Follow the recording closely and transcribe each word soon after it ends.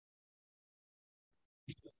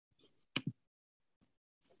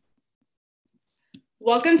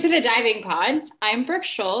Welcome to the Diving Pod. I'm Brooke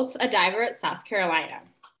Schultz, a diver at South Carolina.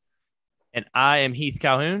 And I am Heath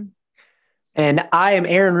Calhoun. And I am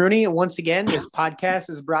Aaron Rooney. Once again, this podcast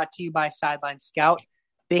is brought to you by Sideline Scout.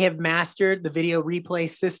 They have mastered the video replay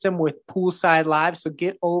system with Poolside Live. So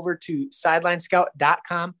get over to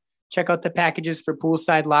sidelinescout.com, check out the packages for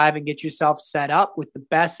Poolside Live, and get yourself set up with the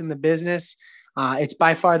best in the business. It's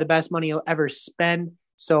by far the best money you'll ever spend.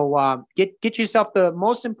 So get yourself the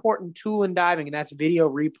most important tool in diving, and that's video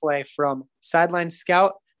replay from Sideline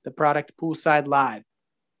Scout, the product Poolside Live.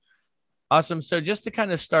 Awesome. So just to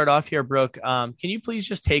kind of start off here, Brooke, can you please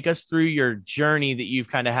just take us through your journey that you've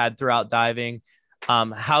kind of had throughout diving,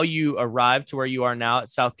 how you arrived to where you are now at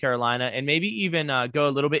South Carolina, and maybe even go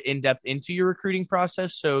a little bit in depth into your recruiting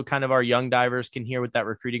process so kind of our young divers can hear what that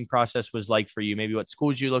recruiting process was like for you, maybe what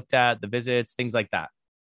schools you looked at, the visits, things like that.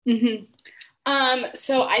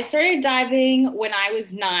 So I started diving when I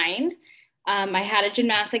was 9. I had a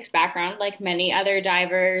gymnastics background like many other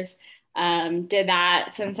divers. Did that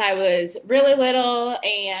since I was really little.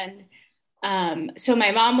 And so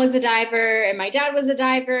my mom was a diver and my dad was a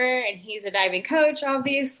diver and he's a diving coach,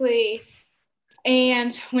 obviously.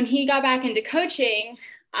 And when he got back into coaching,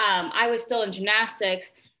 I was still in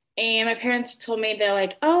gymnastics. And my parents told me, they're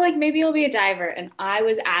like, oh, like maybe you'll be a diver. And I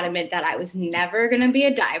was adamant that I was never going to be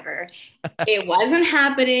a diver. It wasn't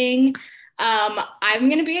happening. I'm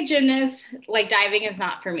going to be a gymnast. Like diving is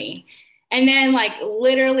not for me. And then like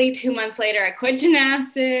literally 2 months later, I quit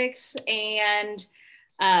gymnastics and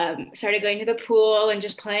started going to the pool and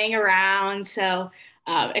just playing around. So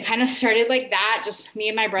it kind of started like that, just me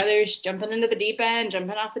and my brothers jumping into the deep end,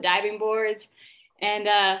 jumping off the diving boards. And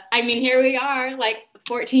I mean, here we are like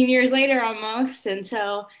 14 years later almost. And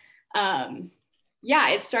so, yeah,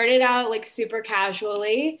 it started out like super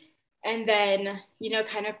casually and then,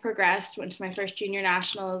 kind of progressed, went to my first junior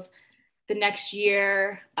nationals the next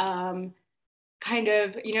year, kind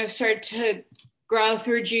of, started to grow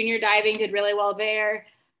through junior diving, did really well there.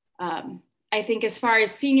 I think as far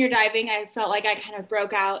as senior diving, I felt like I kind of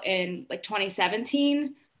broke out in like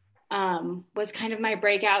 2017 was kind of my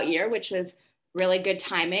breakout year, which was really good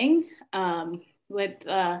timing with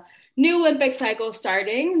new Olympic cycle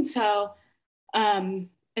starting. And so,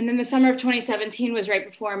 and then the summer of 2017 was right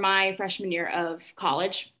before my freshman year of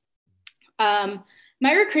college.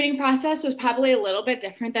 My recruiting process was probably a little bit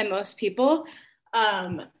different than most people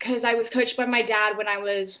because I was coached by my dad when I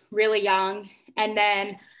was really young. And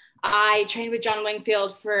then I trained with John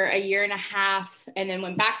Wingfield for a year and a half and then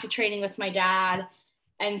went back to training with my dad.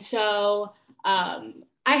 And so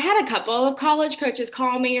I had a couple of college coaches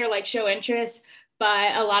call me or like show interest,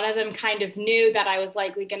 but a lot of them kind of knew that I was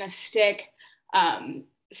likely going to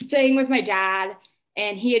staying with my dad.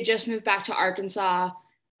 And he had just moved back to Arkansas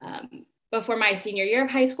before my senior year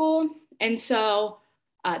of high school. And so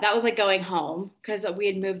that was like going home because we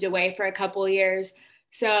had moved away for a couple of years.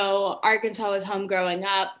 So Arkansas was home growing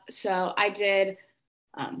up. So I did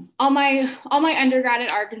all my undergrad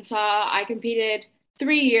at Arkansas. I competed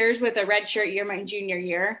 3 years with a redshirt year my junior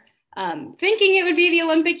year, thinking it would be the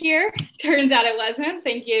Olympic year. Turns out it wasn't.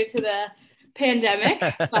 Thank you to the pandemic.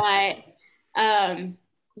 But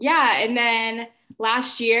yeah, and then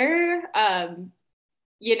last year,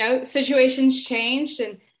 situations changed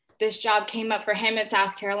and this job came up for him at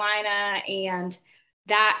South Carolina. And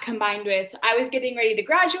that combined with, I was getting ready to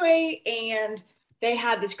graduate and they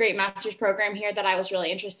had this great master's program here that I was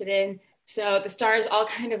really interested in. So the stars all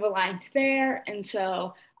kind of aligned there. And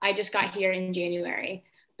so I just got here in January,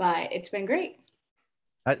 but it's been great.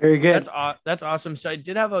 Very good. That's awesome. So I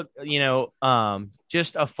did have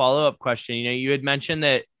just a follow-up question. You had mentioned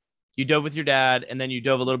that you dove with your dad and then you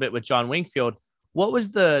dove a little bit with John Wingfield. What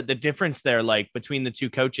was the difference there like between the two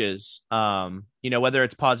coaches? Whether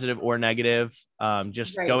it's positive or negative,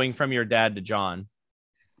 just Right. going from your dad to John.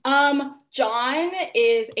 John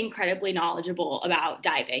is incredibly knowledgeable about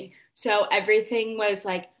diving. So everything was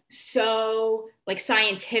like so like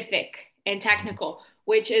scientific and technical,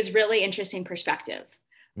 which is really interesting perspective.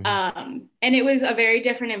 And it was a very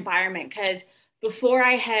different environment because before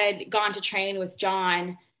I had gone to train with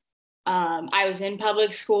John, I was in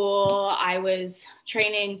public school. I was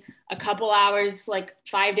training a couple hours, like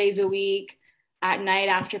 5 days a week at night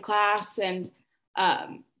after class. And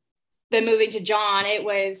then moving to John, it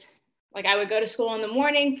was like I would go to school in the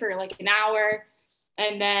morning for like an hour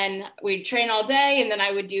and then we'd train all day and then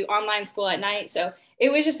I would do online school at night. So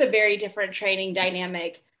it was just a very different training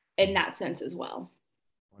dynamic in that sense as well.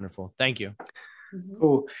 Wonderful. Thank you.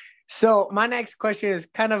 Cool. So my next question is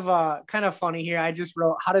kind of funny here. I just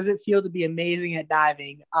wrote, how does it feel to be amazing at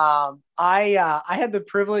diving? I had the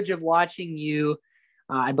privilege of watching you.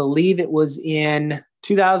 I believe it was in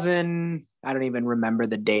 2000, I don't even remember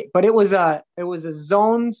the date, but it was a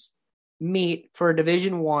zones meet for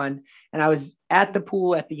Division 1. And I was at the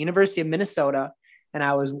pool at the University of Minnesota, and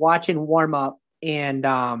I was watching warm up, and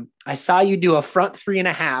I saw you do a front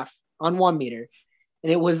 3.5 on 1 meter.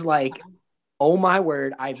 And it was like, oh my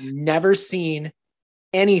word, I've never seen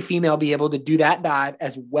any female be able to do that dive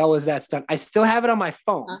as well as that's done. I still have it on my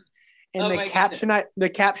phone. And the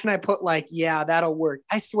caption I put, like, yeah, that'll work.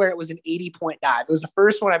 I swear it was an 80-point dive. It was the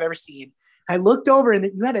first one I've ever seen. I looked over,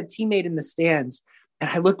 and you had a teammate in the stands, and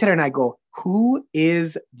I looked at her and I go, who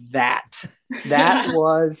is that? That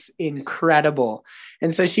was incredible.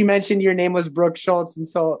 And so she mentioned your name was Brooke Schultz. And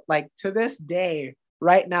so, like, to this day,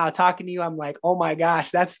 right now, talking to you, I'm like, oh my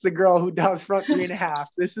gosh, that's the girl who does front 3.5.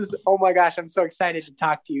 This is, oh my gosh, I'm so excited to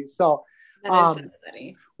talk to you. So that is so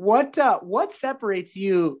funny. What separates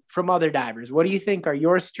you from other divers? What do you think are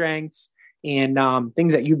your strengths and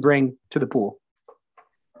things that you bring to the pool?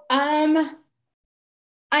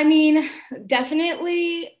 I mean,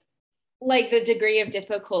 definitely like the degree of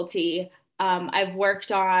difficulty. I've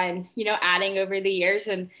worked on, adding over the years,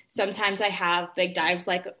 and sometimes I have big dives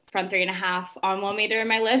like front 3.5 on 1 meter in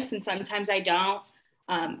my list, and sometimes I don't.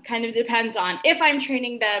 Kind of depends on if I'm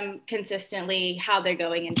training them consistently, how they're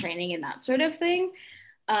going in training and that sort of thing.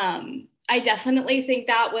 I definitely think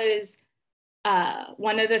that was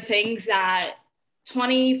one of the things that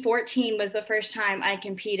 2014 was the first time I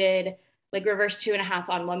competed like reverse 2.5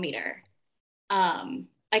 on 1 meter.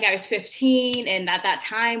 Like I was 15, and at that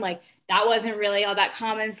time, like that wasn't really all that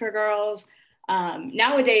common for girls.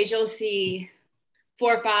 Nowadays you'll see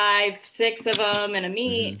 4, 5, 6 of them in a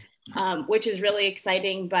meet, which is really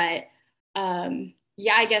exciting. But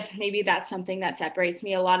yeah, I guess maybe that's something that separates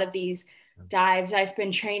me. A lot of these dives, I've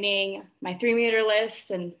been training my 3 meter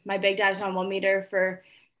list and my big dives on 1 meter for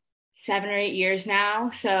 7 or 8 years now.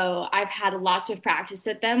 So I've had lots of practice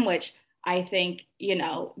at them, which I think,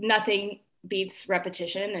 nothing beats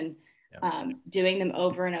repetition and doing them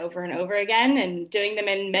over and over and over again, and doing them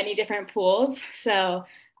in many different pools. So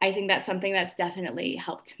I think that's something that's definitely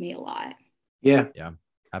helped me a lot. Yeah,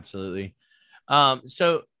 absolutely.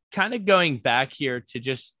 So kind of going back here to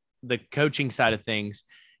just the coaching side of things,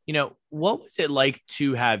 what was it like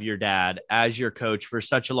to have your dad as your coach for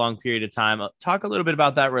such a long period of time? Talk a little bit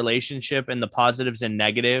about that relationship and the positives and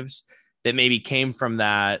negatives that maybe came from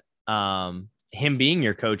that, him being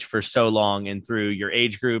your coach for so long and through your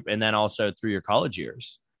age group and then also through your college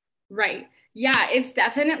years. Right. Yeah, it's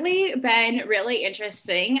definitely been really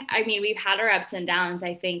interesting. I mean, we've had our ups and downs.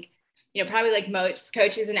 I think, probably like most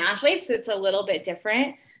coaches and athletes, it's a little bit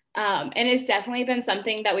different. And it's definitely been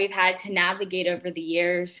something that we've had to navigate over the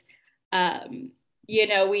years.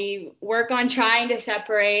 We work on trying to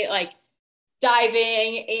separate like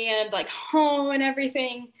diving and like home and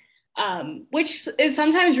everything, which is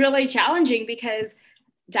sometimes really challenging because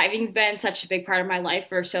diving's been such a big part of my life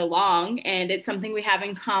for so long, and it's something we have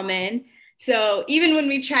in common. So even when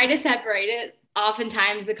we try to separate it,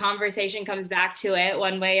 oftentimes the conversation comes back to it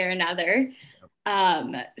one way or another.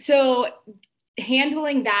 So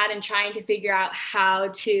handling that and trying to figure out how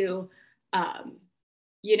to,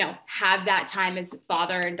 have that time as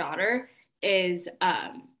father and daughter is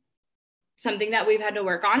something that we've had to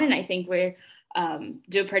work on. And I think we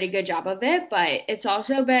do a pretty good job of it, but it's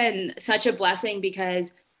also been such a blessing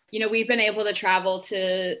because, we've been able to travel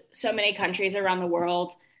to so many countries around the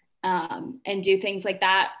world and do things like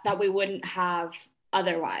that we wouldn't have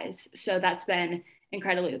otherwise. So that's been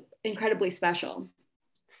incredibly special.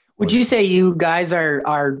 Would you say you guys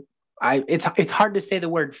it's hard to say the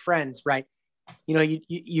word friends, right?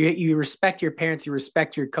 You respect your parents, you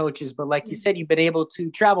respect your coaches, but like you said, you've been able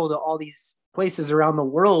to travel to all these places around the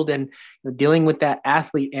world and dealing with that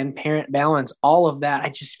athlete and parent balance, all of that. I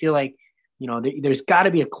just feel like, there's got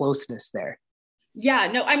to be a closeness there. Yeah,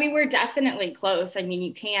 no, I mean, we're definitely close. I mean,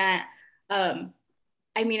 you can't, I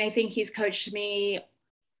think he's coached me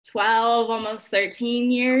 12, almost 13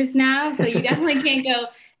 years now. So you definitely can't go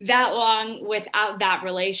that long without that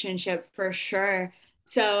relationship for sure.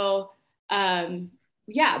 So,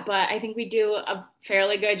 yeah, but I think we do a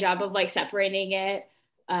fairly good job of like separating it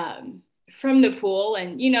from the pool.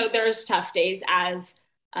 And, there's tough days as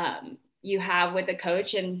you have with a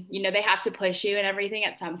coach and, they have to push you and everything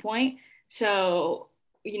at some point. So,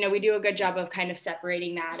 we do a good job of kind of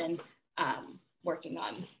separating that and working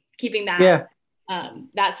on keeping that,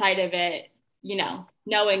 that side of it,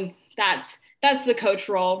 knowing that's the coach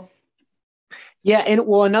role. Yeah. And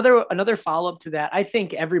well, another follow-up to that, I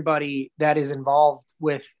think everybody that is involved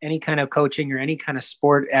with any kind of coaching or any kind of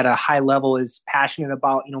sport at a high level is passionate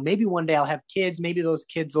about, maybe one day I'll have kids, maybe those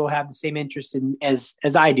kids will have the same interest as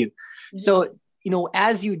I do. Mm-hmm. So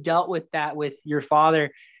as you dealt with that with your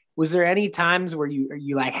father, was there any times where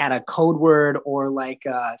you like had a code word or like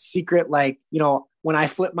a secret, like, when I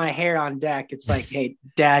flip my hair on deck, it's like, hey,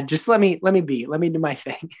 Dad, just let me do my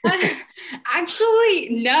thing. Actually,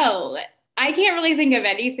 no, I can't really think of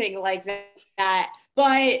anything like that.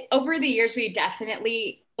 But over the years, we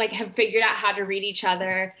definitely like have figured out how to read each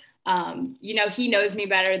other. He knows me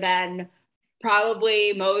better than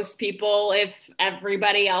probably most people, if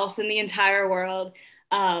everybody else in the entire world.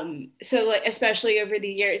 So like, especially over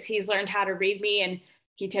the years, he's learned how to read me, and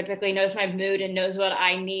he typically knows my mood and knows what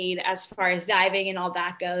I need as far as diving and all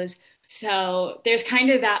that goes. So there's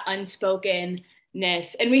kind of that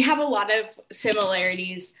unspokenness, and we have a lot of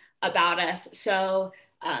similarities about us. So,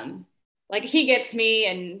 like he gets me,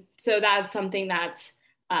 and so that's something that's,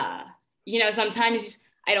 sometimes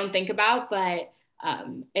I don't think about, but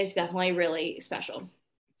it's definitely really special.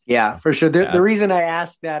 Yeah, for sure. The, Yeah. the reason I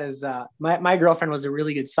asked that is my girlfriend was a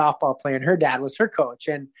really good softball player, and her dad was her coach,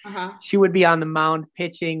 and Uh-huh. she would be on the mound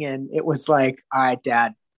pitching, and it was like, all right,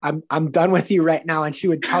 Dad, I'm done with you right now. And she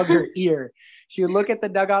would tug her ear. She would look at the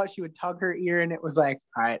dugout, she would tug her ear, and it was like,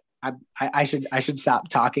 all right, I should stop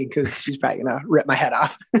talking because she's probably gonna rip my head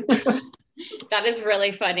off. That is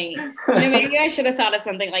really funny. Maybe I should have thought of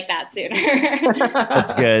something like that sooner.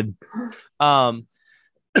 That's good.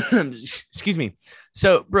 Excuse me.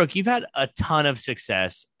 So, Brooke, you've had a ton of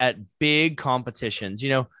success at big competitions.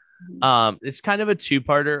 It's kind of a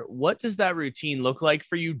two-parter. What does that routine look like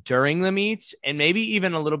for you during the meets? And maybe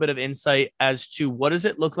even a little bit of insight as to what does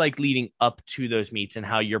it look like leading up to those meets and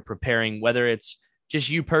how you're preparing, whether it's just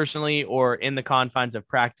you personally or in the confines of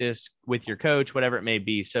practice with your coach, whatever it may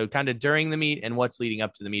be. So kind of during the meet and what's leading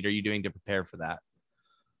up to the meet are you doing to prepare for that?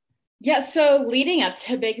 Yeah, so leading up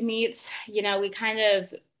to big meets,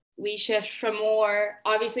 we shift from more,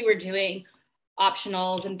 obviously we're doing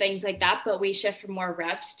optionals and things like that, but we shift from more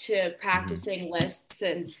reps to practicing lists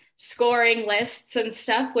and scoring lists and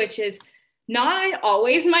stuff, which is not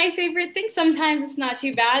always my favorite thing. Sometimes it's not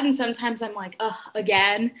too bad, and sometimes I'm like, oh,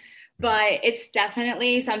 again. But it's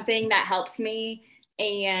definitely something that helps me.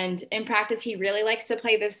 And in practice, he really likes to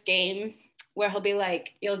play this game where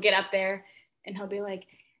you'll get up there and he'll be like,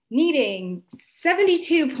 needing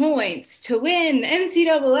 72 points to win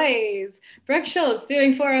NCAAs. Brooke Schultz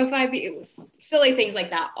doing 405B. Silly things like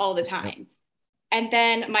that all the time. And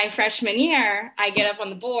then my freshman year, I get up on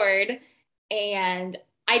the board and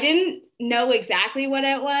I didn't know exactly what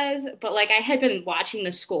it was, but like I had been watching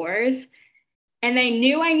the scores and I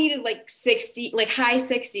knew I needed like 60, like high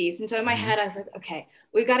 60s. And so in my head, I was like, okay,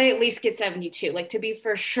 we got to at least get 72, like to be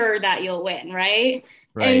for sure that you'll win, right?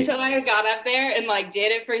 And so I got up there and like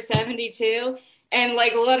did it for 72. And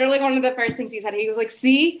like literally one of the first things he said, he was like,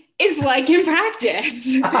 see, it's like in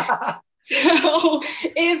practice. So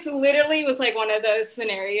it's literally was like one of those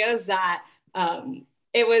scenarios that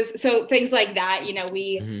it was. So things like that,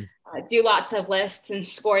 we do lots of lists and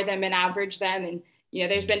score them and average them. And,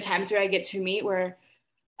 there's been times where I get to meet where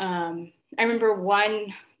I remember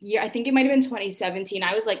one year, I think it might've been 2017.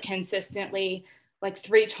 I was like consistently like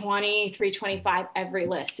 320, 325 every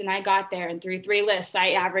list. And I got there and through 3 lists,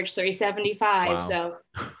 I averaged 375. Wow. So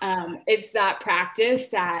it's that practice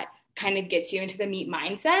that kind of gets you into the meet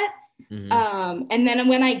mindset. And then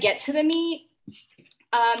when I get to the meet,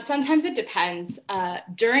 sometimes it depends.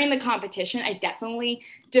 During the competition, I definitely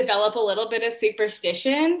develop a little bit of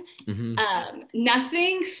superstition.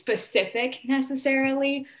 Nothing specific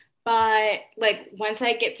necessarily, but like once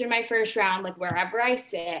I get through my first round, like wherever I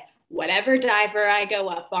sit, whatever diver I go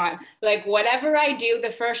up on, like whatever I do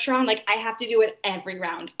the first round, like I have to do it every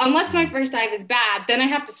round. Unless my first dive is bad, then I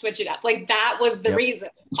have to switch it up. Like that was the reason,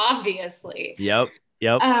 obviously. Yep.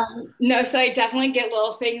 No, so I definitely get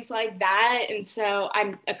little things like that. And so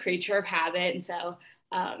I'm a creature of habit. And so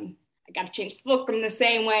I got to change the fulcrum the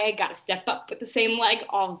same way, got to step up with the same leg,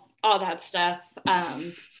 all that stuff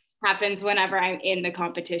happens whenever I'm in the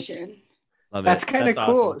competition. Love That's it. kind of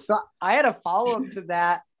cool. Awesome. So I had a follow-up to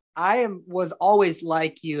that. Was always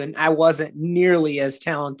like you, and I wasn't nearly as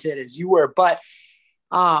talented as you were, but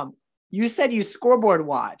you said you scoreboard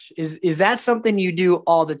watch. Is that something you do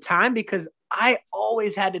all the time? Because I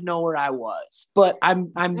always had to know where I was, but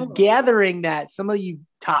I'm gathering that some of you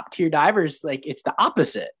top tier divers, like it's the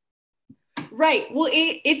opposite. Right. Well,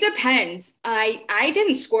 it depends. I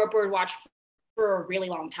didn't scoreboard watch for a really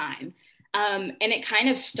long time. And it kind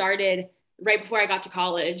of started right before I got to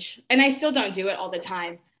college, and I still don't do it all the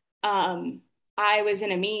time. I was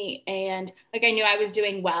in a meet and like I knew I was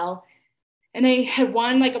doing well, and I had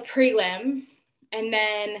won like a prelim, and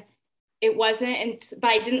then it wasn't, but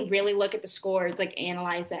I didn't really look at the scores, like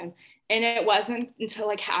analyze them. And it wasn't until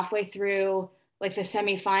like halfway through like the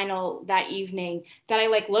semifinal that evening that I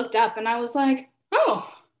like looked up and I was like,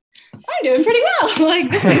 oh, I'm doing pretty well.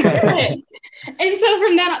 Like this is good. And so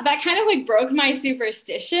from that kind of like broke my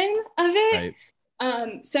superstition of it.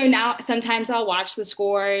 Right. So now sometimes I'll watch the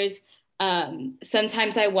scores.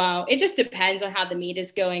 Sometimes I won't. It just depends on how the meet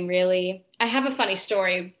is going, really. I have a funny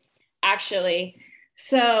story, actually.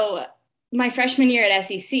 So my freshman year at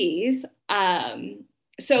SECs,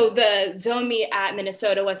 so the zone meet at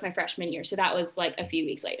Minnesota was my freshman year. So that was like a few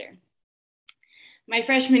weeks later. My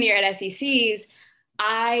freshman year at SECs,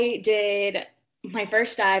 I did my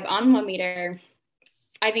first dive on 1 meter.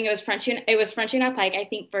 I think it was Frontier Not Pike, I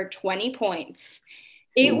think for 20 points.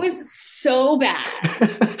 It was so bad.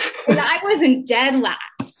 And I was in dead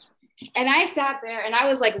last. And I sat there and I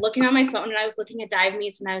was like looking on my phone and I was looking at dive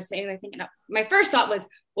meets and I was saying, my first thought was,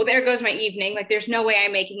 well, there goes my evening. Like there's no way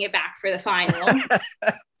I'm making it back for the final.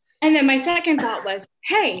 And then my second thought was,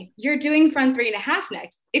 hey, you're doing front 3.5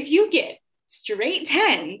 next. If you get straight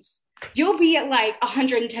 10s, you'll be at like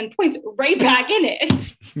 110 points right back in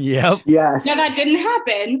it. Yep. Yes. Now that didn't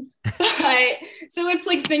happen. But so it's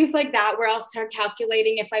like things like that where I'll start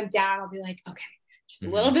calculating. If I'm down, I'll be like, okay, just a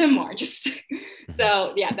little bit more. Just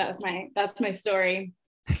so yeah, that's my story.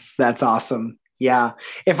 That's awesome. Yeah.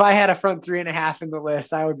 If I had a front 3.5 in the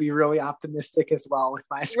list, I would be really optimistic as well with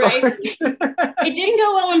my scores. Right. It didn't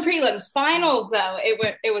go well in prelims. Finals though,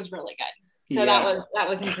 it was really good. So Yeah. that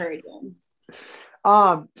was encouraging.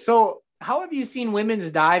 So how have you seen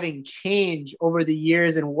women's diving change over the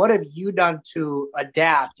years and what have you done to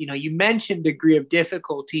adapt? You know, you mentioned degree of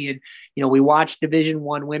difficulty and, you know, we watched Division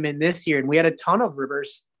I women this year and we had a ton of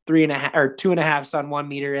reverse 3.5 or 2.5s on 1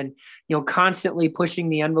 meter and, you know, constantly pushing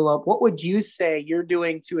the envelope. What would you say you're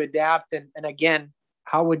doing to adapt? And again,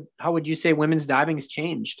 how would you say women's diving has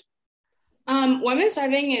changed? Women's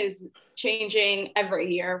diving is changing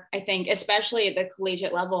every year, I think, especially at the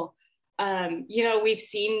collegiate level. You know, we've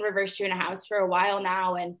seen reverse 2.5s for a while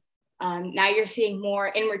now, and now you're seeing more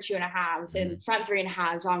inward 2.5s and front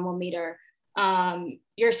 3.5s on 1 meter.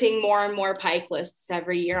 You're seeing more and more pike lists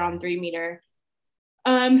every year on 3 meter.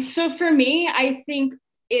 So for me, I think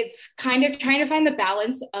it's kind of trying to find the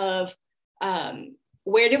balance of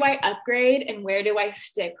where do I upgrade and where do I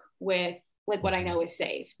stick with like what I know is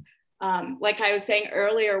safe. Like I was saying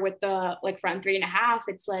earlier with the like front 3.5,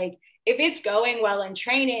 it's like if it's going well in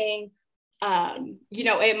training, you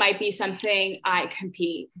know, it might be something I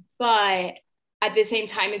compete, but at the same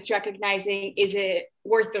time, it's recognizing, is it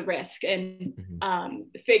worth the risk and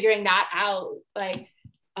figuring that out? Like,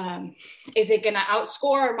 is it going to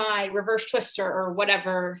outscore my reverse twister or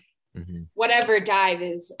whatever dive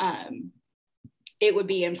is, it would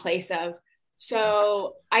be in place of.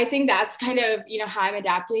 So I think that's kind of, you know, how I'm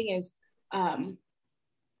adapting is,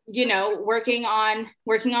 you know, working on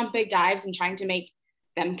big dives and trying to make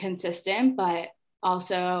them consistent, but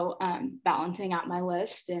also balancing out my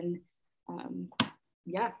list and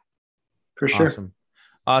yeah. For sure.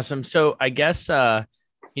 Awesome. So I guess,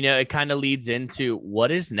 you know, it kind of leads into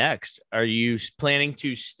what is next. Are you planning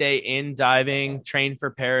to stay in diving, train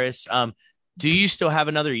for Paris? Do you still have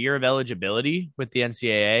another year of eligibility with the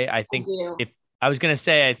NCAA? I think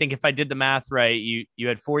I think if I did the math right, you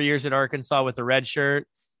had 4 years at Arkansas with a red shirt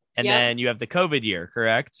and then you have the COVID year,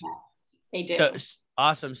 correct? They do. So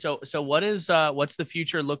awesome. So what's the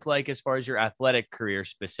future look like as far as your athletic career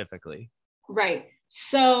specifically? Right.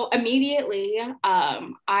 So immediately,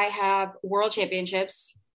 I have world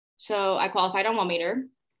championships. So I qualified on 1 meter,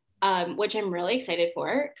 which I'm really excited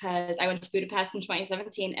for because I went to Budapest in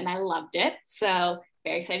 2017 and I loved it. So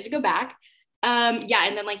very excited to go back. Yeah.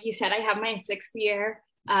 And then, like you said, I have my 6th year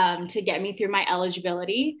to get me through my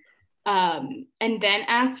eligibility. And then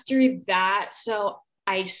after that, so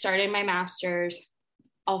I started my master's.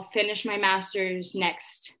 I'll finish my master's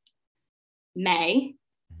next May.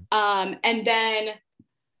 And then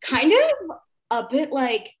kind of a bit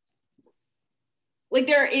like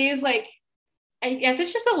there is like, I guess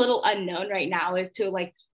it's just a little unknown right now as to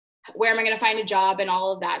like, where am I going to find a job and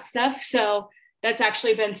all of that stuff. So that's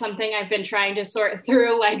actually been something I've been trying to sort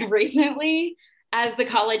through like recently as the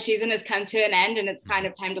college season has come to an end and it's kind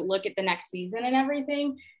of time to look at the next season and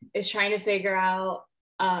everything is trying to figure out,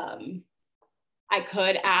 I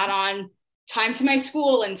could add on time to my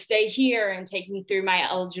school and stay here and take me through my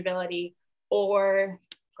eligibility or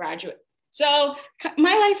graduate. So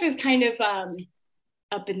my life is kind of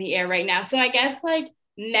up in the air right now. So I guess like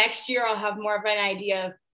next year I'll have more of an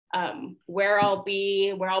idea of where I'll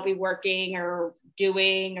be working or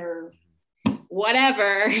doing or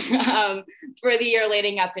whatever for the year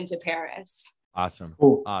leading up into Paris. Awesome.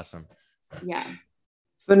 Cool. Awesome. Yeah.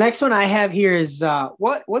 The next one I have here is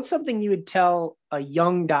what's something you would tell a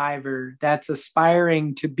young diver that's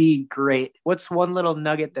aspiring to be great? What's one little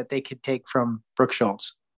nugget that they could take from Brooke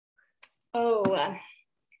Schultz? Oh,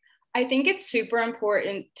 I think it's super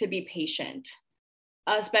important to be patient,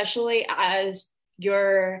 especially as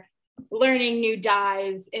you're learning new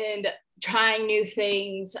dives and trying new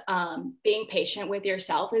things. Being patient with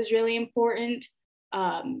yourself is really important.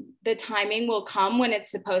 The timing will come when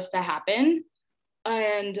it's supposed to happen.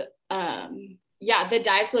 And yeah, the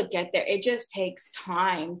dives will get there. It just takes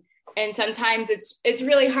time. And sometimes it's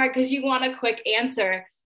really hard because you want a quick answer,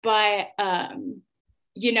 but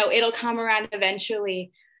it'll come around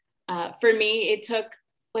eventually. For me, it took,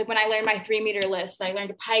 like, when I learned my 3 meter list, I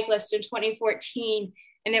learned a pike list in 2014,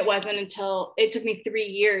 and it wasn't until it took me 3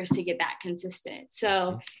 years to get that consistent.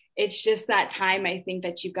 So it's just that time. I think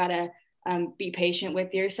that you've got to be patient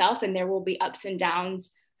with yourself, and there will be ups and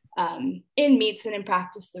downs in meets and in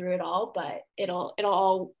practice through it all, but it'll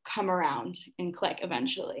all come around and click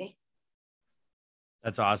eventually.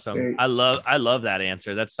 That's awesome. I love that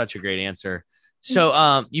answer. That's such a great answer.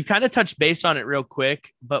 So you've kind of touched base on it real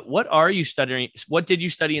quick, but what are you studying? What did you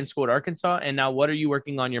study in school at Arkansas? And now what are you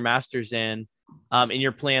working on your master's in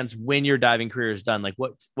your plans when your diving career is done? Like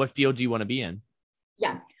what field do you want to be in?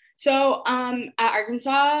 Yeah. So at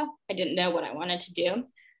Arkansas, I didn't know what I wanted to do.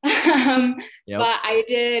 But I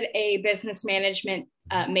did a business management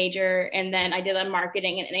major, and then I did a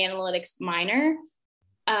marketing and analytics minor.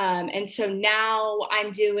 And so now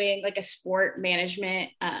I'm doing like a sport management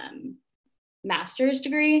master's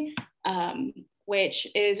degree, which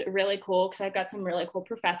is really cool because I've got some really cool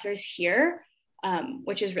professors here,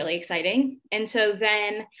 which is really exciting. And so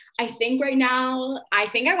then I think right now, I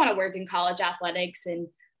want to work in college athletics. And,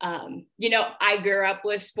 I grew up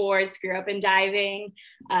with sports, grew up in diving.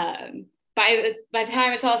 By the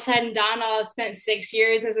time it's all said and done, I'll have spent 6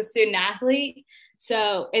 years as a student athlete.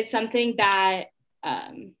 So it's something that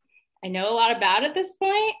I know a lot about at this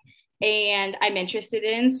point, and I'm interested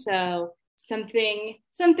in. So something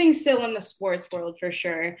still in the sports world for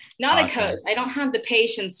sure. Not awesome. A coach. I don't have the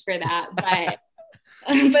patience for that, but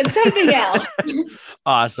something else.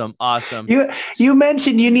 Awesome. You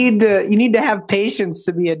mentioned you need to have patience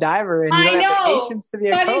to be a diver, and you don't have the patience to be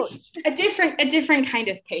a coach. It's a different kind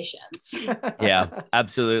of patience. Yeah,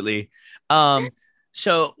 absolutely.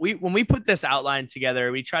 So when we put this outline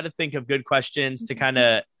together, we try to think of good questions to kind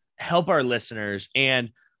of help our listeners. And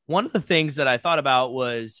one of the things that I thought about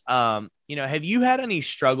was, have you had any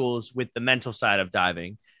struggles with the mental side of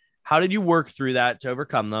diving? How did you work through that to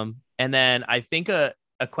overcome them? And then I think a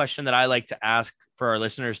question that I like to ask for our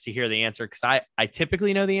listeners to hear the answer, because I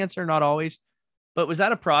typically know the answer, not always, but was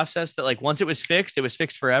that a process that, like, once it was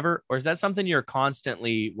fixed forever? Or is that something you're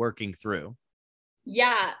constantly working through?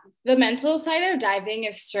 Yeah, the mental side of diving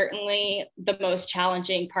is certainly the most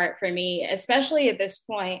challenging part for me, especially at this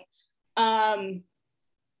point.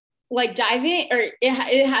 Like diving, or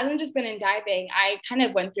it hasn't just been in diving. I kind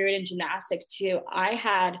of went through it in gymnastics too. I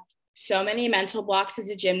had so many mental blocks as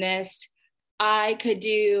a gymnast. I could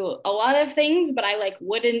do a lot of things, but I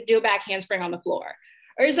wouldn't do a back handspring on the floor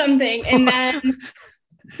or something. And then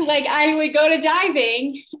I would go to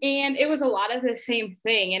diving, and it was a lot of the same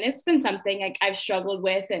thing. And it's been something I've struggled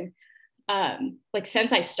with, and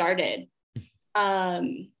since I started.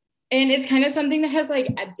 And it's kind of something that has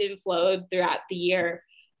ebbed and flowed throughout the year.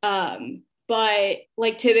 But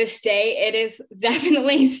to this day, it is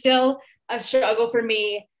definitely still a struggle for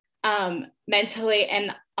me mentally.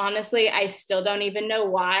 And honestly, I still don't even know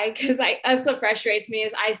why, because that's what frustrates me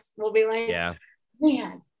is I will be like,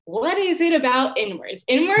 man, what is it about inwards?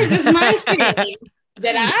 Inwards is my thing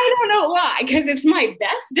that I don't know why, because it's my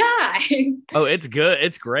best dive. Oh, it's good.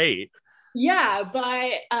 It's great. Yeah,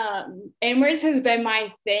 but inwards has been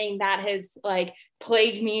my thing that has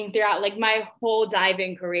plagued me throughout my whole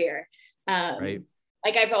diving career. Right.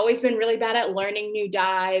 I've always been really bad at learning new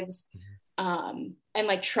dives, and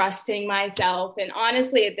trusting myself. And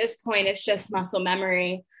honestly, at this point, it's just muscle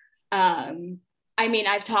memory.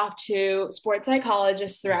 I've talked to sports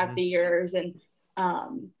psychologists throughout the years, and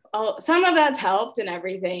some of that's helped and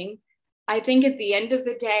everything. I think at the end of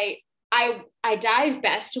the day, I dive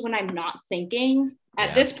best when I'm not thinking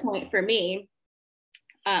at this point for me.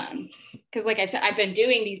 Because like I said, I've been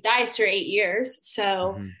doing these dives for 8 years.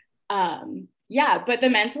 So but the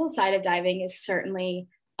mental side of diving is certainly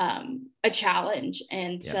a challenge.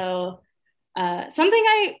 And so something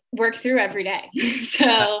I work through every day.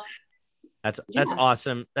 So that's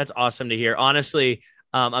awesome. That's awesome to hear. Honestly,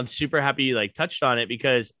 I'm super happy you touched on it,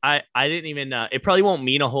 because I didn't even, it probably won't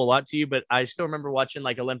mean a whole lot to you, but I still remember watching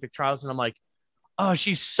Olympic trials, and I'm like, oh,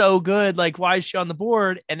 she's so good. Like, why is she on the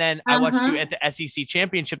board? And then I watched you Uh-huh. at the SEC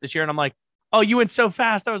championship this year, and I'm like, oh, you went so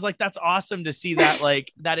fast. I was like, that's awesome to see that,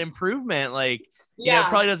 like, that improvement. Like, it Yeah.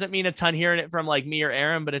 probably doesn't mean a ton hearing it from like me or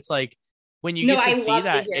Aaron, but it's like when you No, get to I see love to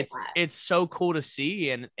that, hear it's that. it's so cool to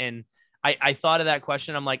see. And I thought of that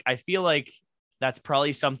question. I'm like, I feel like that's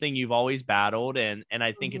probably something you've always battled. And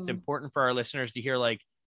I think it's Mhm. important for our listeners to hear, like,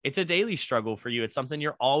 it's a daily struggle for you. It's something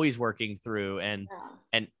you're always working through. Yeah.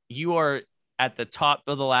 And you are at the top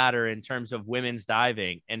of the ladder in terms of women's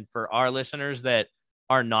diving. And for our listeners that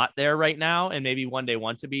are not there right now and maybe one day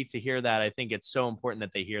want to be, to hear that, I think it's so important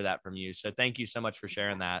that they hear that from you. So thank you so much for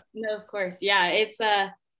sharing that. No, of course. Yeah.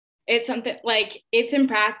 It's something like it's in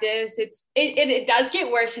practice. It does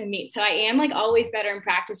get worse in meet. So I am like always better in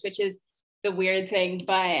practice, which is the weird thing.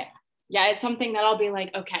 But yeah, it's something that I'll be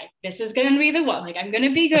like, okay, this is gonna be the one. Like I'm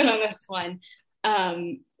gonna be good on this one.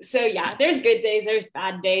 So yeah, there's good days, there's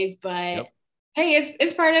bad days, but Yep. hey,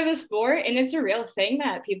 it's part of the sport and it's a real thing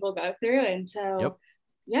that people go through. And Yep. so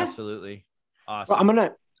yeah. Absolutely. Well, Awesome.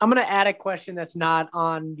 I'm gonna add a question that's not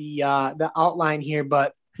on the outline here,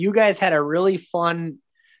 but you guys had a really fun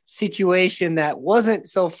situation that wasn't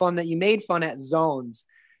so fun that you made fun at Zones.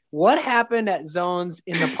 What happened at Zones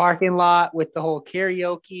in the parking lot with the whole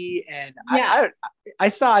karaoke? And Yeah, I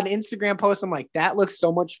saw an Instagram post. I'm like, that looks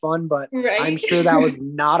so much fun, but I'm right. sure that was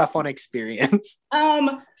not a fun experience.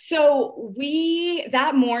 So we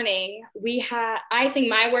that morning we had I think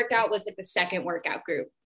my workout was like the second workout group.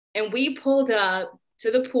 And we pulled up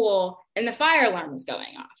to the pool and the fire alarm was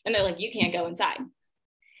going off. And they're like, you can't go inside.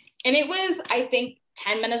 And it was, I think,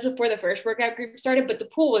 10 minutes before the first workout group started, but the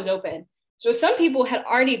pool was open. So some people had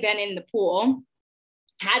already been in the pool,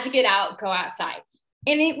 had to get out, go outside.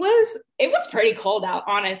 And it was pretty cold out,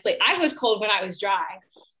 honestly. I was cold when I was dry.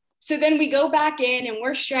 So then we go back in and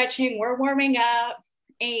we're stretching, we're warming up,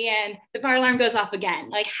 and the fire alarm goes off again,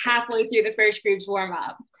 like halfway through the first group's warm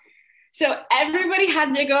up. So everybody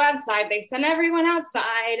had to go outside. They sent everyone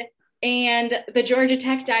outside, and the Georgia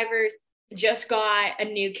Tech divers just got a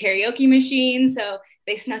new karaoke machine. So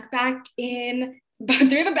they snuck back in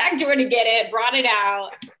through the back door to get it, brought it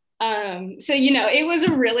out. So, it was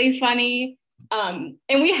a really funny, and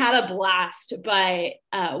we had a blast, but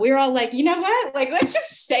we were all like, you know what? Like, let's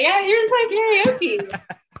just stay out here and play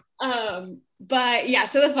karaoke. But yeah,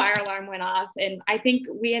 so the fire alarm went off, and I think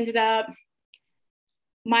we ended up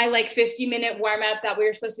my like 50-minute warm up that we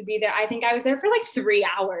were supposed to be there. I think I was there for like 3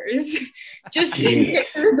 hours just to get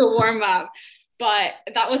Jeez. through the warm up. But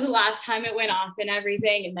that was the last time it went off and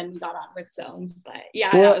everything. And then we got on with zones. But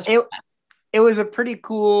yeah, that Well, was it was a pretty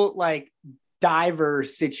cool like diver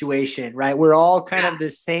situation, right? We're all kind yeah. of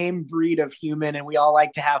the same breed of human and we all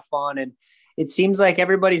like to have fun. And it seems like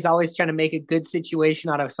everybody's always trying to make a good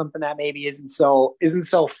situation out of something that maybe isn't so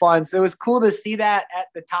fun. So it was cool to see that at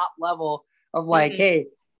the top level of like, Mm-hmm. hey,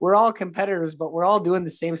 we're all competitors, but we're all doing the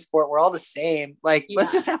same sport. We're all the same. Like, let's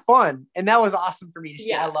Yeah. just have fun. And that was awesome for me to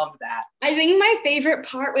see. I Yeah. love that. I think my favorite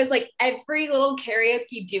part was like every little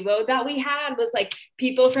karaoke duo that we had was like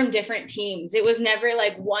people from different teams. It was never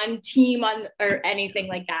like one team on or anything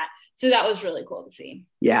like that. So that was really cool to see.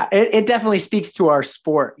 Yeah, it definitely speaks to our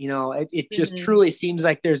sport. It just Mm-hmm. truly seems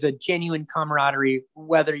like there's a genuine camaraderie,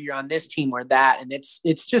 whether you're on this team or that. And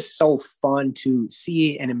it's just so fun to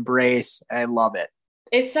see and embrace. I love it.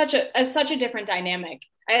 It's such a different dynamic.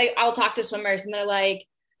 I'll talk to swimmers and they're like,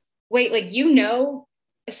 wait, like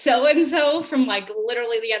so and so from like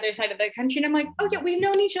literally the other side of the country. And I'm like, oh yeah, we've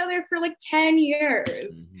known each other for like 10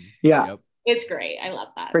 years. Mm-hmm. Yeah, Yep. It's great. I love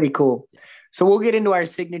it's that. pretty cool. So we'll get into our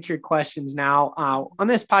signature questions now. On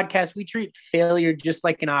this podcast, we treat failure just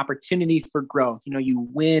like an opportunity for growth. You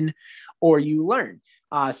win or you learn.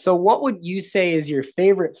 So what would you say is your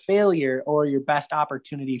favorite failure or your best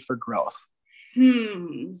opportunity for growth?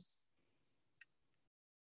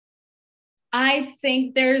 I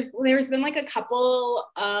think there's been like a couple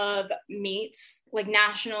of meets, like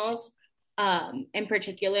nationals, in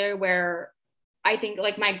particular, where I think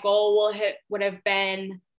like my goal would have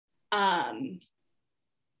been,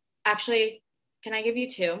 actually, can I give you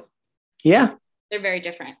two? Yeah. They're very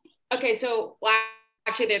different. Okay, so well,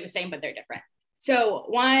 actually they're the same, but they're different. So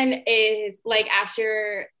one is like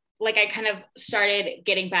after like I kind of started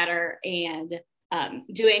getting better and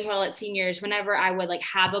doing well at seniors, whenever I would like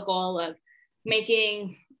have a goal of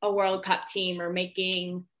making a World Cup team or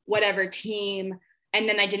making whatever team, and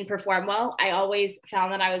then I didn't perform well, I always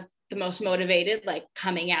found that I was the most motivated, like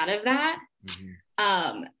coming out of that.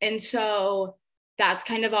 And so that's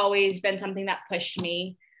kind of always been something that pushed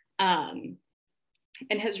me and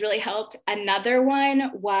has really helped. Another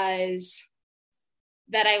one was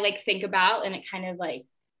that I like think about, and it kind of like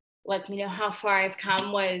lets me know how far I've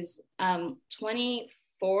come was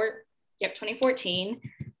 2014.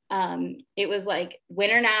 It was like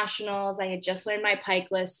winter nationals. I had just learned my pike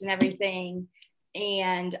list and everything.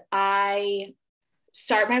 And I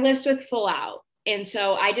start my list with full out. And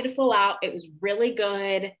so I did a full out. It was really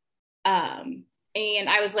good. And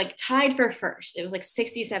I was like tied for first. It was like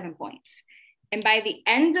 67 points. And by the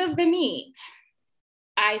end of the meet,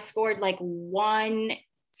 I scored like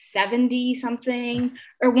 170 something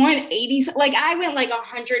or 180. Like I went like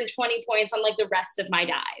 120 points on like the rest of my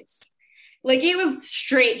dives. Like it was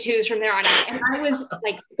straight twos from there on out. And I was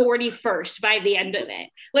like 41st by the end of it.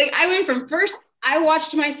 Like I went from first, I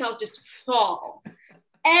watched myself just fall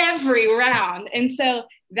every round. And so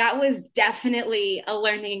that was definitely a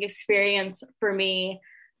learning experience for me.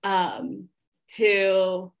 I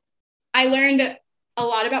learned a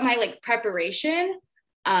lot about my like preparation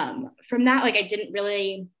from that. Like I didn't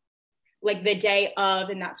really like the day of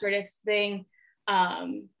and that sort of thing.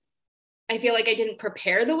 I feel like I didn't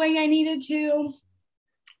prepare the way I needed to.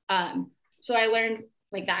 So I learned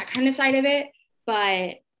like that kind of side of it,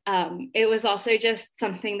 but it was also just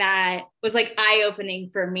something that was like eye-opening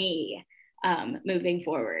for me moving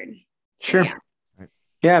forward. Sure. So, yeah.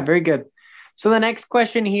 Yeah, very good. So the next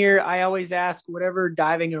question here, I always ask, whatever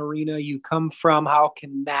diving arena you come from, how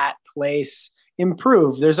can that place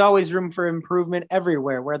improve? There's always room for improvement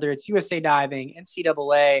everywhere, whether it's USA Diving,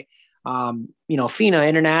 NCAA, FINA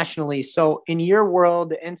internationally. So in your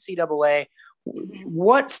world, the NCAA,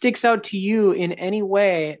 what sticks out to you in any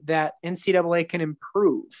way that NCAA can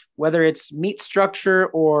improve, whether it's meet structure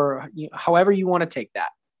or however you want to take that?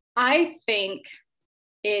 I think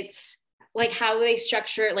it's like how they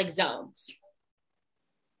structure like zones.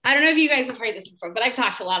 I don't know if you guys have heard this before, but I've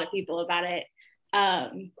talked to a lot of people about it.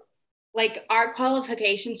 Like our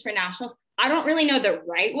qualifications for nationals, I don't really know the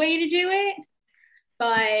right way to do it,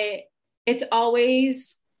 but it's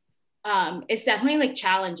always, it's definitely like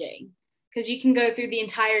challenging because you can go through the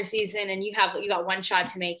entire season and you got one shot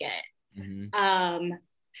to make it.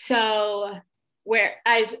 So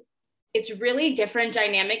whereas it's really different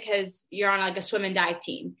dynamic because you're on like a swim and dive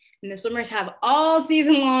team and the swimmers have all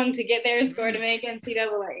season long to get their score to make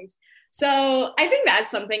NCAAs. So I think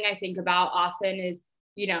that's something I think about often is,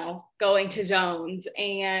 going to zones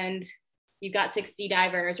and you've got 60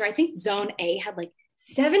 divers, or I think zone A had like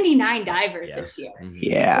 79 divers this year.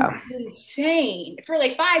 Yeah. It's insane for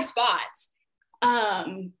like 5 spots.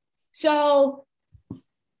 So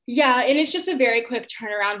yeah, and it's just a very quick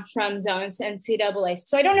turnaround from zones to NCAA.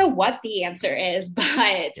 So I don't know what the answer is,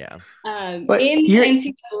 but in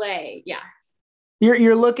NCAA, yeah.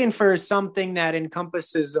 You're looking for something that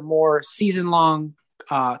encompasses a more season-long,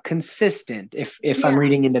 consistent, if I'm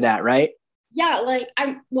reading into that, right? Yeah, like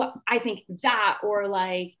I think that, or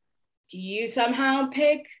like, do you somehow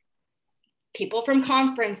pick people from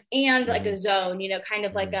conference and like a zone, kind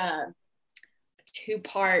of like a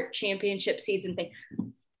 2-part championship season thing?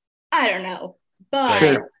 I don't know, but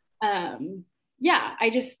sure. Yeah, I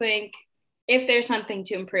just think if there's something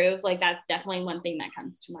to improve, like that's definitely one thing that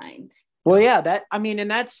comes to mind. Well, yeah,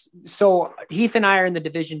 and that's, so Heath and I are in the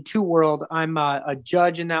Division II world. I'm a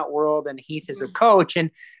judge in that world and Heath is a coach,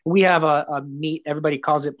 and we have a meet. Everybody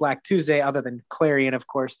calls it Black Tuesday other than Clarion, of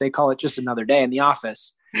course. They call it just another day in the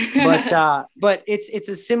office. But it's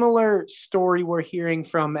a similar story we're hearing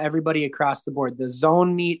from everybody across the board. The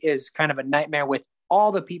zone meet is kind of a nightmare with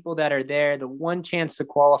all the people that are there, the one chance to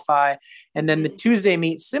qualify. And then the Tuesday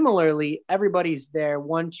meet, similarly, everybody's there,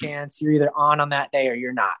 one chance. You're either on that day or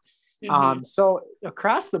you're not. So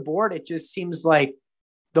across the board, it just seems like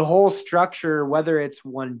the whole structure, whether it's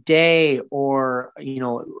one day or,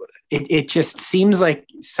 it just seems like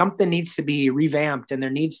something needs to be revamped, and there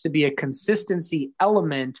needs to be a consistency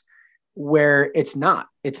element where it's not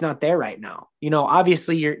there right now.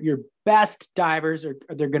 Obviously your best divers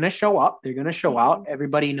they're going to show up. They're going to show out.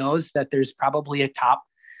 Everybody knows that there's probably a top,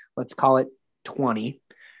 let's call it 20.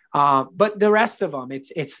 But the rest of them,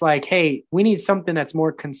 it's like, hey, we need something that's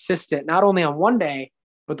more consistent, not only on one day,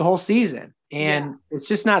 but the whole season. And it's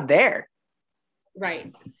just not there.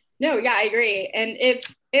 Right. No, yeah, I agree. And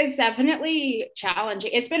it's definitely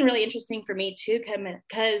challenging. It's been really interesting for me too,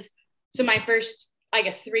 because so my first, I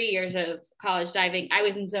guess, 3 years of college diving, I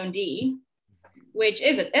was in zone D, which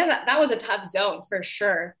that was a tough zone for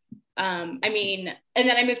sure. And then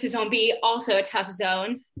I moved to zone B, also a tough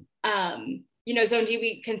zone. Zone D,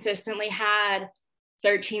 we consistently had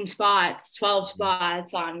 13 spots, 12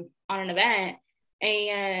 spots on an event.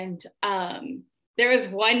 And there was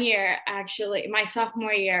one year, actually, my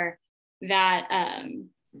sophomore year, that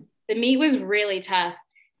the meet was really tough.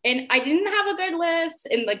 And I didn't have a good list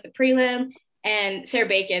in like the prelim. and Sarah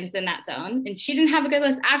Bacon's in that zone, and she didn't have a good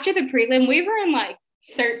list. After the prelim, we were in like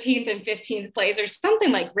 13th and 15th place or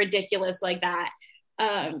something like ridiculous like that.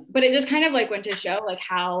 But it just kind of like went to show like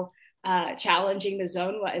how challenging the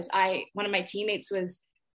zone was. One of my teammates was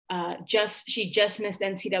she just missed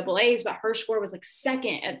NCAAs, but her score was like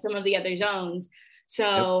second at some of the other zones.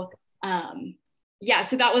 So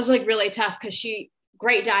so that was like really tough because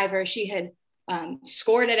great diver. She had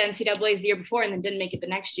scored at NCAAs the year before and then didn't make it the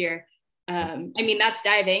next year. I mean, that's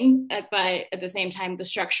diving, but at the same time, the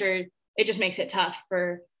structure, it just makes it tough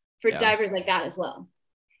for divers like that as well.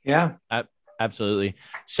 Yeah. Absolutely.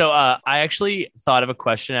 So I actually thought of a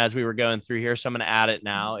question as we were going through here, so I'm going to add it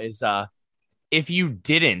now, is if you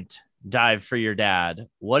didn't dive for your dad,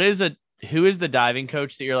 who is the diving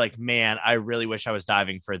coach that you're like, man, I really wish I was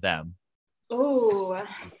diving for them? Oh,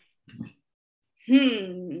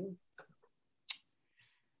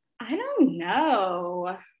 I don't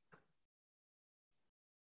know.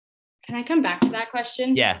 Can I come back to that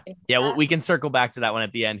question? Yeah. Well, we can circle back to that one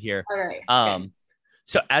at the end here. All right. Okay.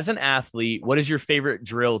 So as an athlete, what is your favorite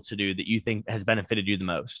drill to do that you think has benefited you the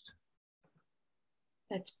most?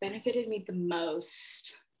 That's benefited me the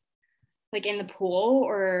most? Like in the pool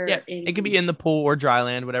or? Yeah, it could be in the pool or dry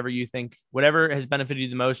land, whatever you think, whatever has benefited you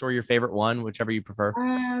the most, or your favorite one, whichever you prefer.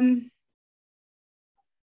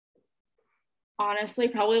 Honestly,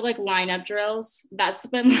 probably like lineup drills. That's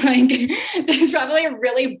been like, that's probably a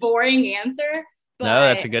really boring answer. But no,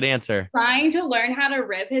 that's a good answer. Trying to learn how to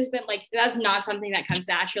rip has been like, that's not something that comes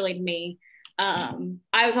naturally to me.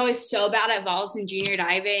 I was always so bad at vaults and junior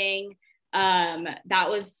diving. That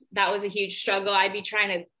was a huge struggle. I'd be trying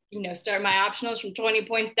to, start my optionals from 20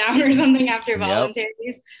 points down or something after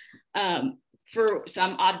voluntaries. For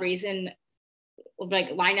some odd reason, like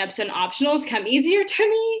lineups and optionals come easier to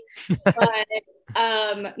me.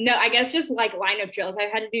 But no, I guess just like lineup drills.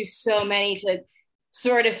 I've had to do so many to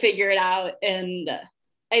sort of figure it out, and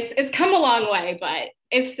it's come a long way, but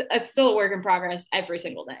it's still a work in progress every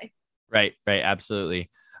single day. Right, absolutely.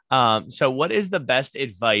 So what is the best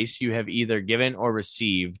advice you have either given or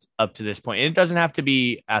received up to this point? And it doesn't have to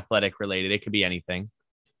be athletic related, it could be anything.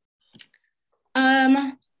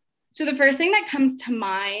 So the first thing that comes to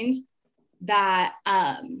mind that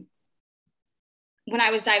when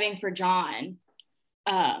I was diving for John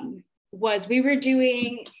was we were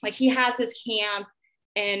doing, like, he has his camp,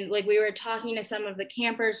 and like we were talking to some of the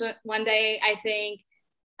campers one day, I think,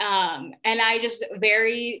 and I just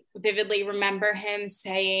very vividly remember him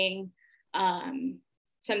saying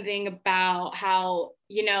something about how,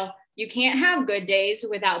 you can't have good days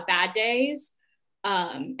without bad days.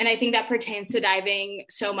 And I think that pertains to diving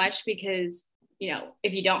so much because,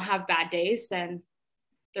 if you don't have bad days, then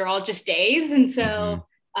they're all just days. And so,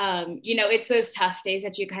 it's those tough days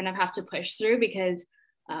that you kind of have to push through because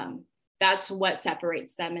that's what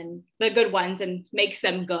separates them and the good ones and makes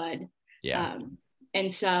them good. Yeah.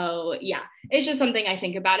 And so, it's just something I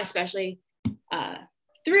think about, especially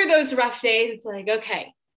through those rough days. It's like,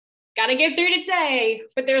 okay, got to get through today,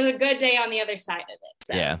 but there's a good day on the other side of it.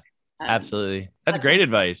 So, yeah, absolutely. That's great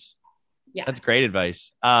advice. Yeah. That's great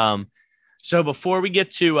advice. So before we get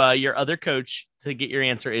to your other coach to get your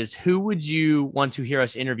answer is, who would you want to hear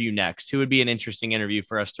us interview next? Who would be an interesting interview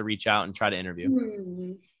for us to reach out and try to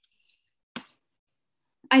interview?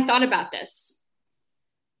 I thought about this,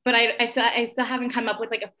 but I still haven't come up with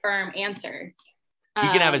like a firm answer. You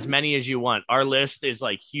can have as many as you want. Our list is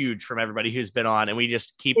like huge from everybody who's been on, and we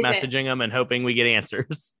just keep messaging them and hoping we get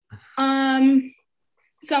answers.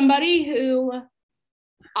 Somebody who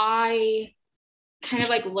I kind of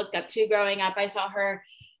like looked up to growing up. I saw her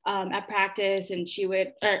at practice, and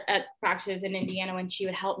at practice in Indiana when she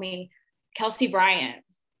would help me, Kelsey Bryant.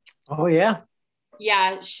 Oh yeah.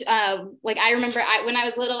 Yeah. Like I remember when I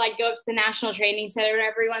was little, I'd go up to the National Training Center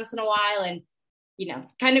every once in a while, and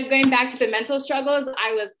kind of going back to the mental struggles,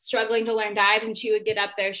 I was struggling to learn dives, and she would get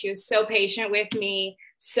up there. She was so patient with me,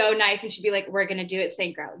 so nice. And she'd be like, we're going to do it,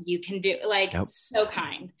 St. Girl. You can do it. Like, so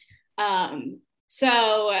kind.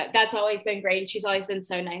 So that's always been great. She's always been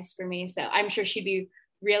so nice for me. So I'm sure she'd be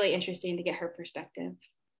really interesting to get her perspective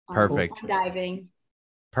on diving.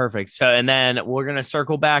 Perfect. So, and then we're going to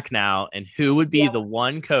circle back now. And who would be the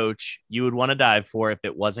one coach you would want to dive for if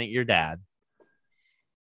it wasn't your dad?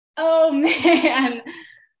 Oh man.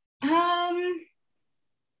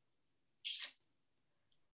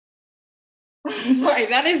 Sorry,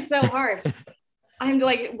 that is so hard. I'm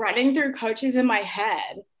like running through coaches in my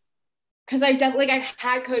head because I've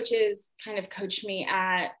had coaches kind of coach me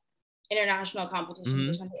at international competitions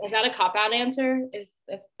or something. Is that a cop-out answer?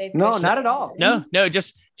 if they've No, coached not you. at all. No,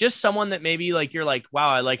 just someone that maybe like you're like, wow,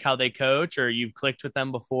 I like how they coach, or you've clicked with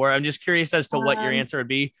them before. I'm just curious as to what your answer would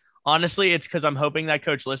be. Honestly, it's because I'm hoping that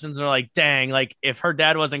coach listens and they're like, dang, like if her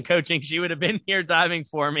dad wasn't coaching, she would have been here diving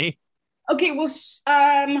for me. Okay, well,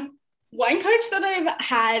 one coach that I've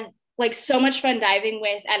had like so much fun diving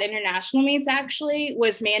with at international meets actually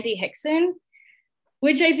was Mandy Hickson,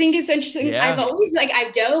 which I think is so interesting. Yeah. I've always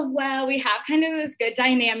I've dove well. We have kind of this good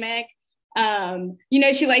dynamic.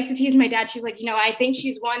 She likes to tease my dad. She's like, I think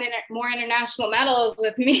she's won more international medals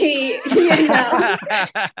with me.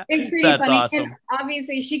 It's pretty That's funny. awesome. And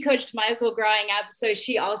obviously she coached Michael growing up, so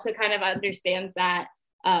she also kind of understands that,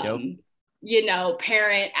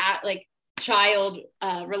 parent at like child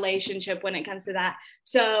relationship when it comes to that.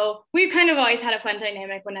 So we've kind of always had a fun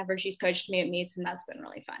dynamic whenever she's coached me at meets, and that's been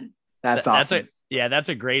really fun. That's awesome. That's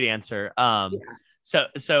a great answer.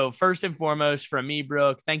 So first and foremost from me,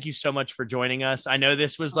 Brooke, thank you so much for joining us. I know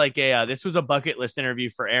this was like this was a bucket list interview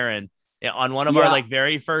for Aaron on one of our like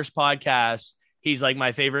very first podcasts. He's like,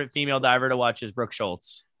 my favorite female diver to watch is Brooke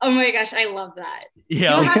Schultz. Oh my gosh, I love that.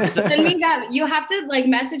 Yeah, you have to send me that. You have to like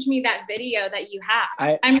message me that video that you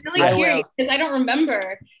have. I'm really curious because I don't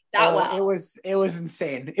remember that well. It was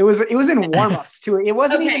insane. It was in warm-ups too. It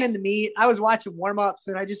wasn't even in the meet. I was watching warm-ups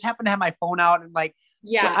and I just happened to have my phone out and like,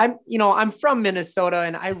 I'm from Minnesota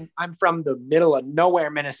and I'm from the middle of nowhere,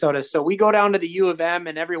 Minnesota. So we go down to the U of M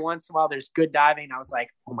and every once in a while there's good diving. I was like,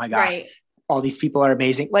 oh my gosh, all these people are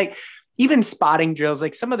amazing. Like even spotting drills,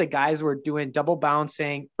 like some of the guys were doing double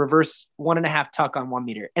bouncing, reverse 1.5 tuck on 1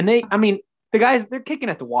 meter. And the guys, they're kicking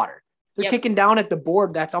at the water. They're kicking down at the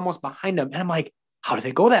board that's almost behind them. And I'm like, how do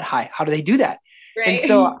they go that high? How do they do that? Right. And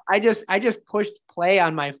so I just pushed play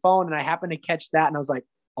on my phone and I happened to catch that. And I was like,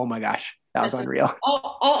 oh my gosh, that was unreal.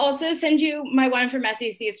 I'll also send you my one from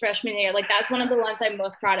SEC's freshman year. Like that's one of the ones I'm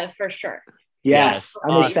most proud of for sure. Yes,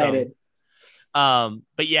 I'm excited.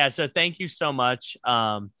 But yeah, so thank you so much.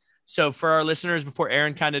 So for our listeners, before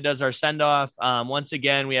Aaron kind of does our send off, once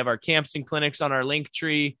again, we have our camps and clinics on our link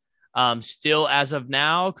tree. Still as of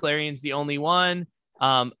now, Clarion's the only one.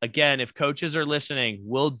 Again, if coaches are listening,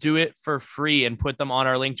 we'll do it for free and put them on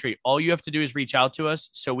our link tree. All you have to do is reach out to us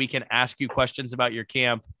so we can ask you questions about your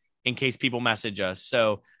camp in case people message us.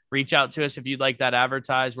 So reach out to us if you'd like that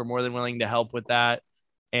advertised. We're more than willing to help with that.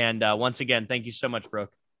 And once again, thank you so much,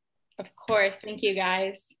 Brooke. Of course. Thank you,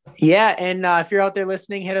 guys. Yeah. And if you're out there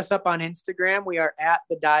listening, hit us up on Instagram. We are at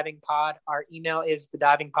The Diving Pod. Our email is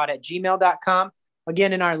thedivingpod@gmail.com.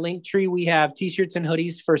 Again, in our link tree, we have t-shirts and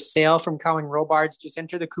hoodies for sale from Cowing Robards. Just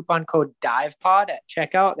enter the coupon code DIVEPOD at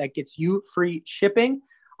checkout. That gets you free shipping.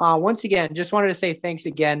 Once again, just wanted to say thanks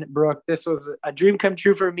again, Brooke. This was a dream come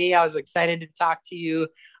true for me. I was excited to talk to you.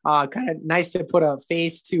 Kind of nice to put a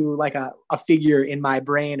face to like a figure in my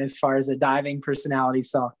brain as far as a diving personality.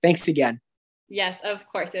 So thanks again. Yes, of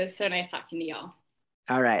course. It was so nice talking to y'all.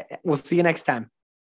 All right. We'll see you next time.